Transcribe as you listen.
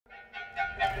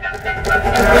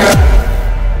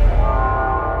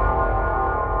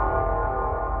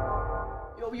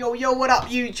Yo, what up,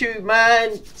 YouTube,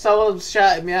 man? Someone's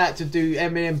shouting me out to do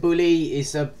Eminem Bully.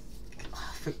 It's a...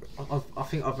 I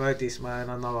think I've heard this, man.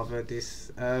 I know I've heard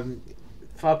this.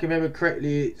 If I can remember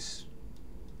correctly, it's...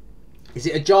 Is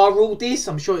it a Ja Rule diss?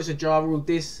 I'm sure it's a Ja Rule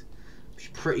diss.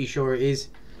 I'm pretty sure it is.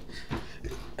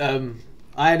 I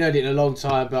ain't heard it in a long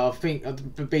time, but I think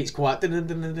the beat's quite...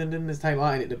 Let's take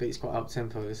light in it. The beat's quite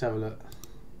up-tempo. Let's have a look.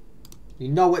 You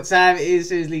know what time it is,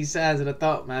 seriously, sounds of the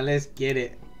dark, man. Let's get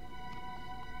it.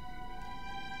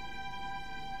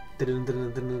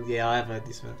 Yeah, I have heard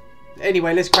this one.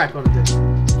 Anyway, let's crack on with it.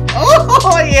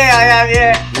 Oh, yeah, I have,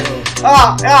 yeah.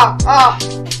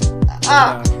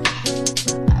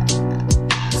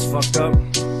 It's fucked up.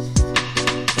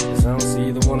 Cause I don't see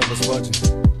either one of us watching.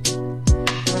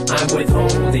 I'm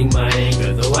withholding my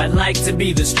anger, though I'd like to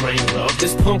be the strangler of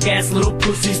this punk-ass little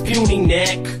pussy's puny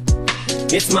neck.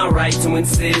 It's my right to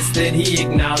insist that he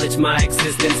acknowledge my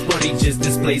existence, but he just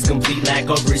displays complete lack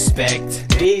of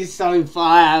respect. He's so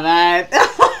fire, man.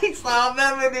 I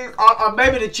remember this. I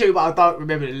remember the tune, but I don't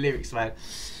remember the lyrics, man.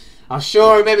 I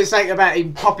sure remember something about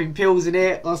him popping pills in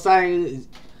it, or something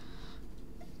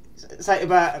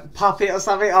about a puppet or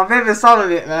something. I remember some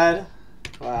of it, man.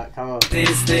 Right, come on.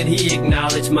 This that he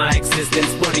acknowledge my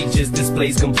existence, but he just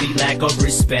displays complete lack of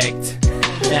respect.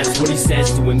 That's what he says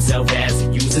to himself as he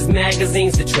uses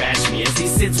magazines to trash me, as he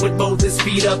sits with both his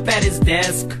feet up at his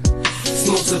desk,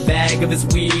 smokes a bag of his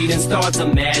weed and starts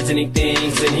imagining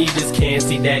things, and he just can't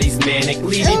see that he's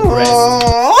manically depressed.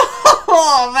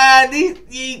 Oh man,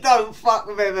 you don't fuck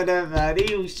with Eminem, man.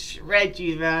 He'll shred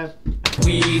you, man.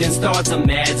 Weed and starts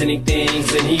imagining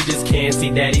things, and he just can't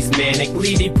see that he's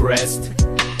manically depressed.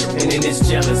 And in his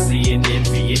jealousy and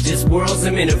envy, it just whirls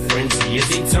him in a frenzy as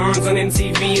he turns on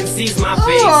MTV and sees my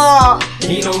face.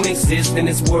 He don't exist in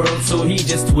this world, so he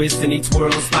just twists and he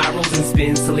twirls, spirals and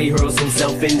spins till he hurls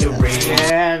himself into rage.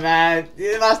 Yeah, man,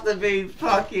 it must have been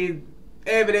fucking...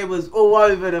 Eminem was all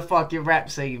over the fucking rap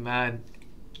scene, man.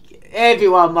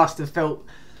 Everyone must have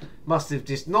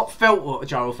just not felt what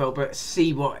Jarrell felt, but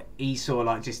see what he saw,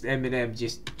 like just Eminem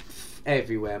just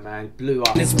everywhere, man. Blew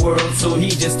up. In this world, so he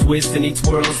just twists and he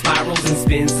twirls, spirals and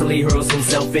spins till he hurls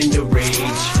himself into rage.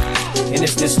 And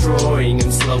it's destroying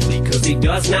him slowly, cause he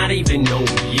does not even know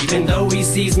me, even though he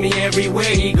sees me everywhere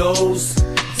he goes.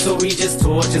 So he just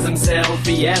tortures himself,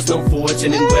 he has no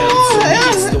fortune and wealth, so he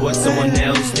extorts someone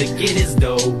else to get his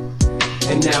dough.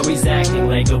 And now he's acting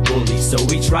like a bully, so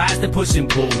he tries to push and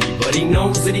pull me, but he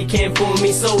knows that he can't fool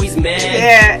me, so he's mad.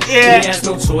 Yeah. He has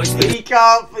no choice, but he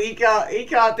can't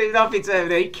do nothing to him.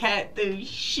 He can't do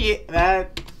shit, man.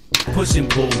 Push and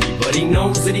pull me, but he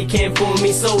knows that he can't fool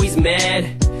me, so he's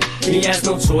mad. He has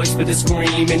no choice but to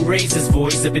scream and raise his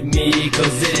voice up at me,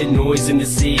 cause it annoys him to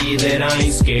see that I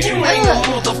ain't scared. You ain't no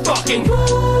motherfucking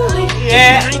bully.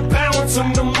 Yeah. I ain't bowing to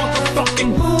no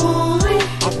motherfucking bully.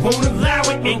 I won't allow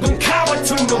it, ain't gon' cower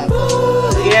to no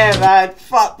bully. Yeah, man.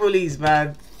 Fuck bullies,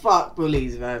 man. Fuck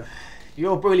bullies, man.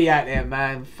 You're a bully out there,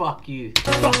 man. Fuck you.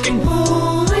 Fucking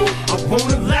bully. I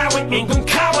won't allow it, ain't gon'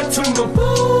 cower to no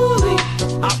bully.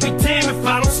 I'll be damned if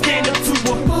I don't stand up to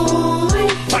a bully.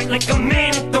 Fight like a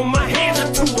man and throw my hands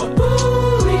up to a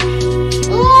bully.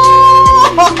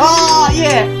 Oh,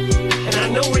 yeah. And I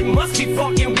know it must be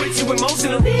fucking with you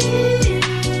emotionally.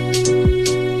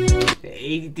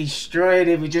 He destroyed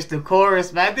him with just the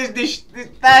chorus, man.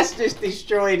 That's just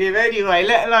destroyed him anyway,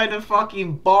 let alone the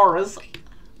fucking bars.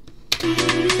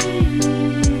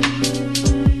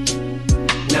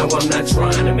 Now I'm not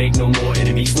trying to make no more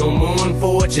enemies no more,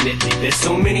 unfortunately. There's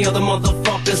so many other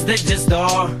motherfuckers that just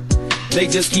are. They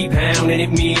just keep hounding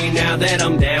at me now that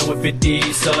I'm down with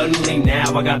 50. Suddenly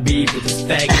now I got beef with this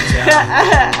faggot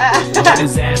job. But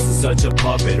his ass is such a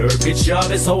puppet, or could shove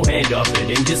his whole hand up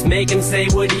it and just make him say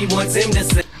what he wants him to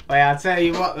say. Wait, I'll tell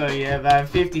you what though, yeah, man.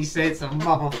 50 Cent's a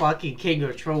motherfucking king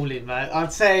of trolling, man. I'll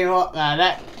tell you what,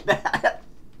 man.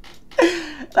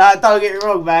 Don't get me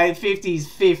wrong, man. 50's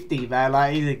 50, man.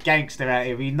 Like, he's a gangster out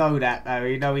here. We know that, man.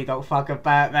 We know he don't fuck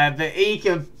about, man. But he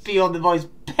can be on the most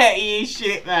pettiest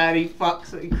shit, man. He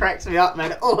cracks me up,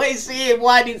 man. Always see him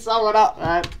winding someone up,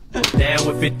 man. Down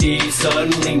with 50,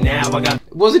 suddenly now I got...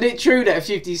 Wasn't it true that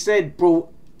 50 Cent brought...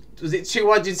 Was it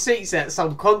 200 seats at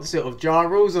some concert of Ja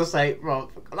Rule's or something, bro?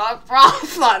 Like, bro,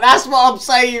 like, that's what I'm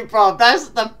saying, bro. That's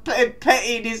the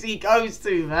pettiness he goes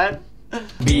to, man.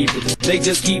 Beef. They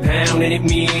just keep hounding at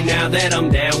me now that I'm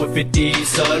down with 50.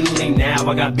 Suddenly now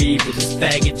I got beef with this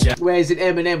faggot job. Whereas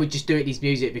Eminem would just do it in his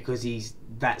music because he's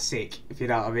that sick, if you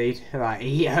know what I mean. Like,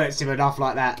 he hurts him enough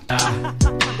like that.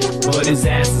 But his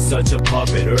ass is such a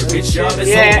puppet, or could shove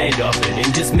his whole hand up it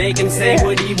and just make him say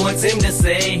what he wants him to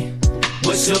say.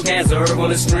 But Shook has Irv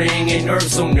on a string, and Irv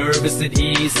so nervous that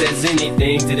he says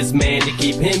anything to this man to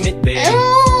keep him at bay.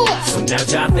 So now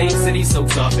Ja thinks that he's so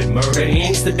tough at murder,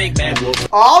 he's the big bad wolf.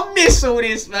 Oh, I miss all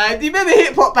this, man. Do you remember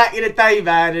hip hop back in the day,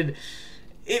 man? And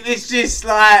it was just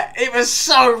like, it was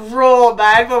so raw,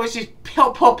 man. Everyone was just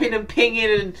popping and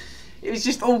pinging, and it was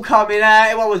just all coming out.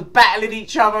 Everyone was battling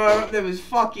each other. There was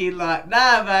fucking like,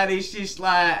 nah, man. It's just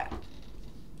like.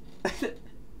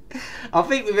 I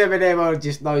think with Eminem, everyone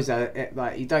just knows that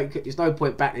like you don't. There's no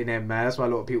point battling them, man. That's why a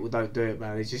lot of people don't do it,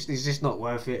 man. It's just not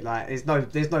worth it. Like there's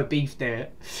no beef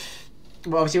there.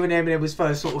 But obviously when Eminem was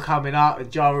first sort of coming up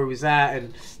and Ja Rule was out,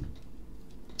 and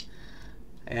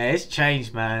yeah, it's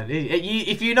changed, man.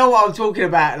 If you know what I'm talking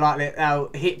about, like how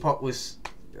hip hop was,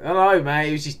 I don't know, man.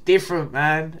 It was just different,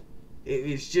 man.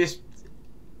 It's just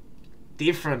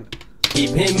different. Keep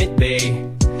him at bay.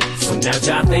 So now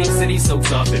Ja thinks that he's so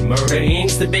tough at murder,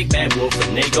 he's the big bad wolf,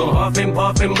 and they gon' huff and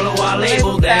puff and blow our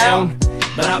label down.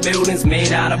 But our building's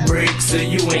made out of bricks, so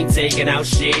you ain't taking out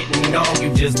shit. And dog,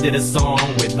 you just did a song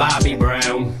with Bobby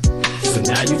Brown. So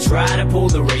now you try to pull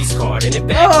the race card, and it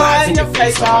backfires in your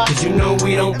face hard, cause you know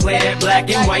we don't play that black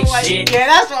and white shit. Yeah,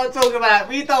 that's what I'm talking about.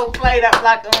 We don't play that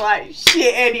black and white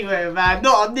shit anywhere, man.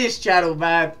 Not on this channel,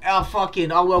 man. I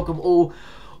welcome all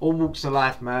walks of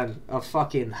life, man. I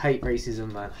fucking hate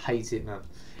racism, man. Hate it, man.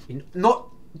 Not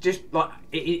just like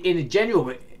in a general,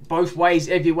 but both ways,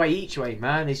 every way, each way,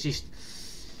 man. It's just,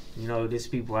 you know, there's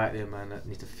people out there, man, that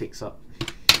need to fix up.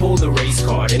 Pull the race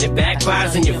card and it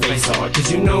backfires in your face hard,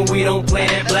 cause you know we don't play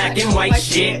that black and white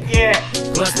shit. Yeah.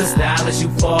 Plus the stylist you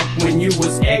fucked when you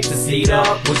was ecstasied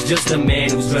up was just a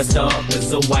man who's dressed up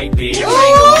as a white bitch. You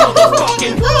ain't no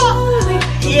motherfucking.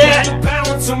 Yeah.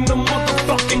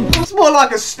 Motherfucking. It's more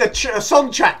like a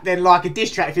song track than like a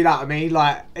diss track, if you know what I mean.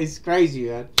 Like, it's crazy,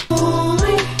 man.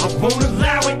 I won't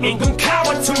allow it, ain't gon'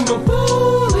 cower to no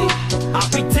bully. I'll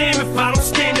be damned if I don't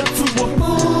stand up to a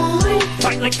bully.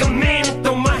 Fight like a man and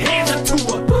throw my hands up to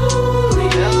a bully.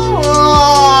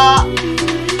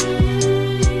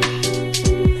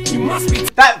 You must be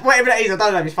that, whatever that is, I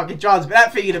don't know if it's fucking drums, but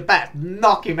that thing in the back,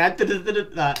 knocking, man.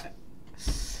 Like,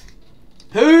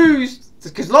 who's?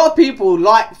 Because a lot of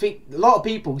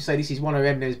people say this is one of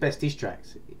Eminem's best diss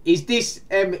tracks. Is this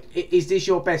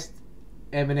your best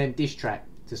Eminem diss track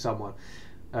to someone,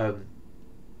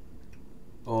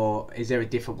 or is there a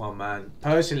different one, man?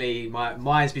 Personally,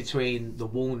 mine's between The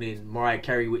Warning, Mariah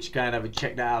Carey, which go and have a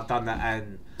check that out. I've done that,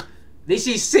 and this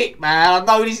is sick, man. I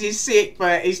know this is sick,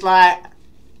 but it's like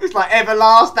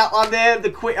Everlast, that one there, The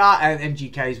Quitter, and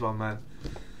MGK's one, man.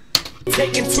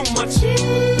 taking too much.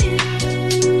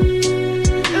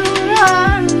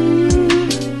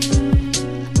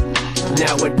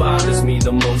 Now what bothers me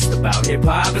the most about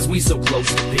hip-hop is we so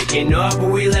close to picking up where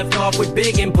we left off with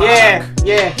Big and Pac.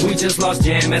 Yeah. We just lost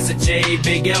Jam as a J,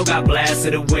 Big L got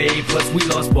blasted away, plus we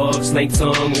lost Bugs, Snake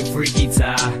Tongue, and Freaky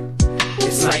Ty.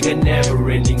 It's like a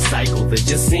never-ending cycle that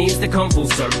just seems to come full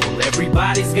circle.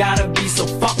 Everybody's gotta be so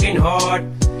fucking hard.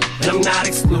 And I'm not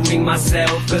excluding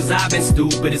myself, cause I've been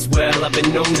stupid as well. I've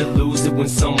been known to lose it when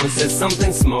someone says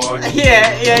something smart.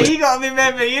 Yeah, you gotta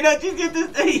remember, you know,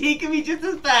 he can be just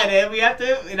as bad here. We have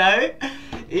to, you know,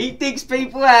 he digs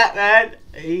people out, man.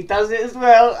 He does it as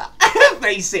well.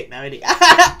 But he's sick now, isn't he?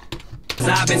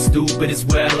 I've been stupid as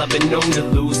well. I've been known to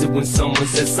lose it when someone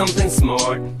says something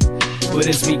smart. But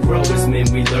as we grow as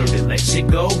men, we learn to let shit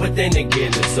go. But then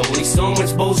again, there's only so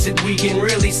much bullshit we can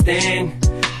really stand.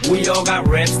 We all got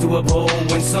reps to uphold.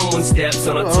 When someone steps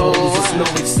on our toes, it's no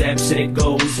exception, it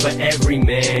goes for every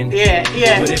man. Yeah.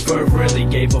 But if Irv really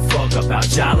gave a fuck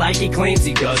about Ja like he claims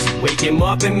he does, he'd wake him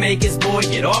up and make his boy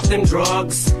get off them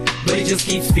drugs. But he just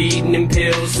keeps feeding him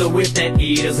pills, so if that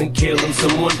E doesn't kill him,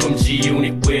 someone from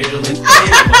G-Unit will. And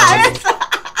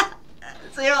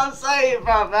see what I'm saying,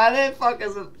 bro, man?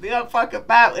 They don't fuck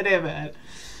about with him, man.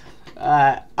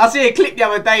 I see a clip the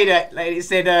other day that like, it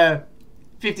said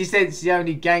 50 Cent's the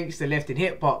only gangster left in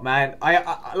hip hop, man. I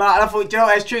thought, you know,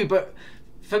 that's true, but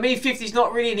for me, 50's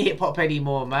not really in hip hop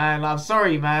anymore, man. I'm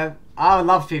sorry, man. I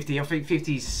love 50. I think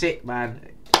 50's sick, man.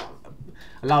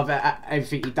 I love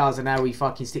everything he does and how he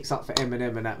fucking sticks up for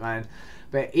Eminem and that, man.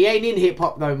 But he ain't in hip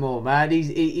hop no more, man.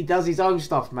 He does his own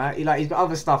stuff, man. He's got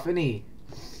other stuff, isn't he?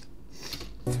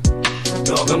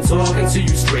 Dog, I'm talking to you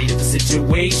straight. If the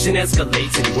situation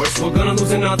escalates any worse, we're gonna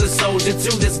lose another soldier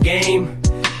to this game.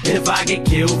 And if I get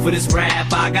killed for this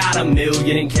rap, I got $1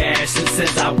 million in cash that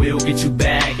says I will get you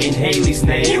back in Haley's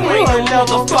name. You ain't no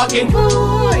motherfucking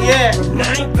bully. Yeah.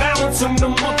 9 pounds to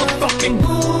no motherfucking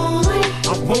bully.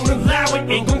 I won't allow it,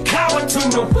 ain't gon' cower to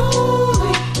no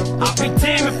bully. I'll be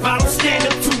damned if I don't stand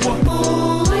up to a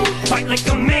bully. Fight like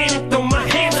a man and throw my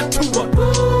hands up to a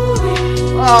bully.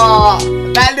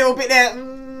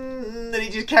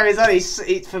 carries on.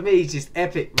 It's for me, it's just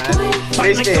epic, man.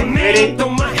 Fight like a man, ready? throw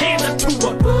my hand up to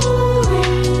a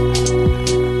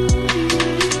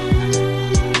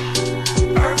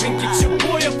Irvin, get your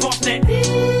boy up off that.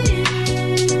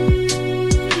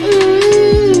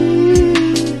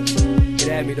 Get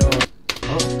at me, dog.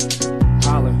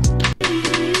 Holler.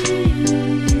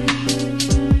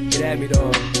 Get at me,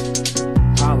 dog.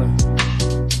 Holler.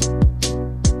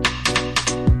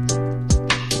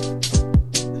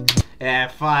 Yeah,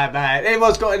 fine, man.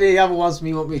 Anyone's got any other ones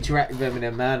you want me to react with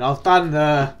Eminem, man? I've done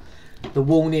the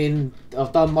warning.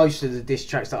 I've done most of the diss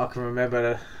tracks that I can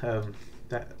remember.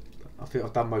 That I think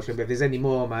I've done most of them. But if there's any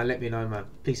more, man, let me know, man.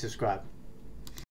 Please subscribe.